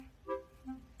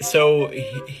So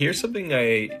here's something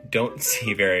I don't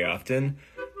see very often.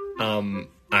 I'm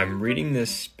reading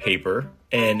this paper,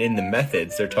 and in the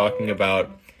methods, they're talking about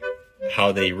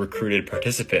how they recruited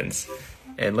participants.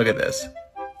 And look at this.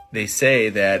 They say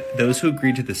that those who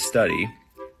agreed to the study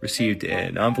received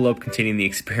an envelope containing the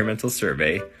experimental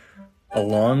survey,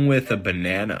 along with a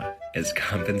banana as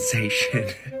compensation.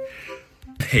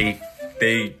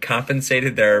 They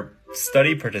compensated their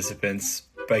study participants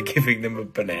by giving them a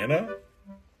banana?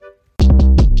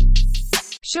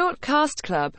 Shortcast Club